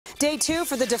Day 2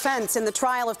 for the defense in the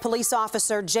trial of police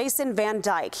officer Jason Van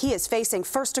Dyke. He is facing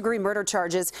first-degree murder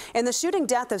charges in the shooting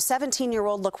death of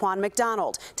 17-year-old Laquan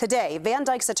McDonald. Today, Van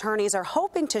Dyke's attorneys are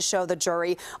hoping to show the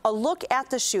jury a look at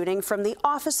the shooting from the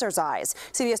officer's eyes.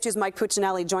 CBS 2's Mike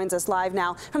Puccinelli joins us live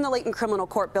now from the Layton Criminal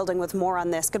Court building with more on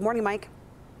this. Good morning, Mike.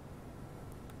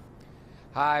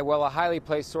 Hi. Well, a highly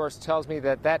placed source tells me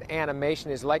that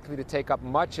animation is likely to take up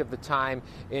much of the time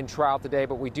in trial today,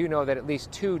 but we do know that at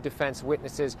least 2 defense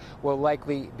witnesses will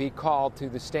likely be called to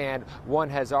the stand. One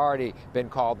has already been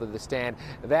called to the stand.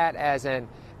 That, as an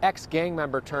ex-gang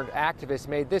member turned activist,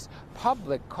 made this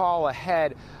public call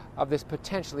ahead of this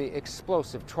potentially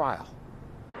explosive trial.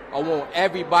 I want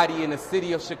everybody in the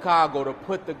city of Chicago to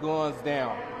put the guns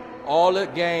down. All the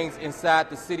gangs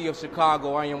inside the city of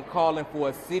Chicago, I am calling for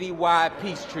a citywide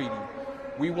peace treaty.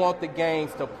 We want the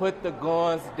gangs to put the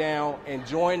guns down and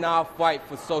join our fight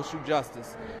for social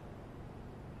justice.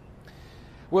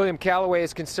 William Calloway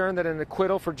is concerned that an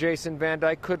acquittal for Jason Van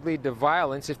Dyke could lead to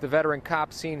violence if the veteran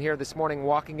cop seen here this morning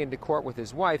walking into court with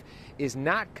his wife is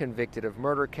not convicted of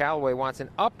murder. Calloway wants an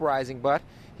uprising, but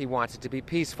he wants it to be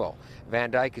peaceful. Van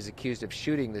Dyke is accused of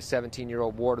shooting the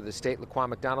 17-year-old ward of the state, Laquan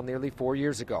McDonald, nearly 4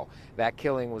 years ago. That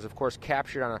killing was, of course,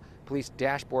 captured on a police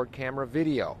dashboard camera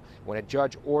video. When a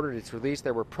judge ordered its release,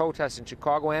 there were protests in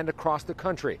Chicago and across the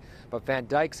country. But Van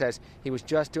Dyke says he was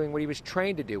just doing what he was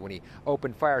trained to do when he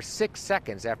opened fire 6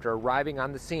 seconds after arriving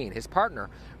on the scene. His partner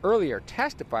earlier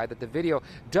testified that the video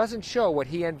doesn't show what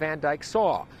he and Van Dyke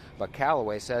saw. But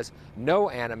Calloway says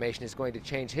no animation is going to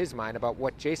change his mind about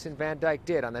what Jason Van Dyke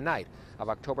did on the night of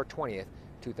October 20th,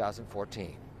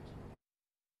 2014.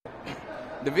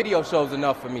 The video shows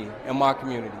enough for me and my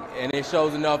community, and it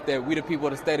shows enough that we the people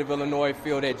of the state of Illinois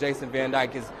feel that Jason Van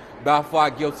Dyke is by far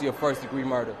guilty of first-degree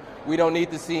murder. We don't need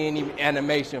to see any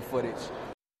animation footage.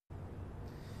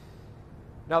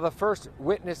 Now, the first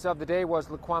witness of the day was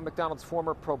Laquan McDonald's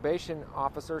former probation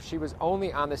officer. She was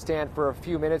only on the stand for a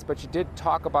few minutes, but she did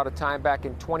talk about a time back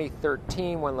in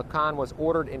 2013 when Laquan was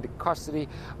ordered into custody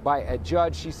by a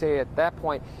judge. She said at that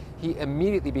point he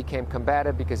immediately became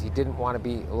combative because he didn't want to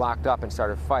be locked up and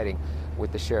started fighting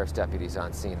with the sheriff's deputies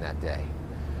on scene that day.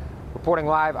 Reporting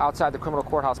live outside the criminal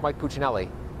courthouse, Mike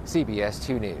Puccinelli, CBS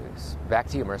 2 News. Back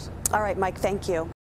to you, Marissa. All right, Mike, thank you.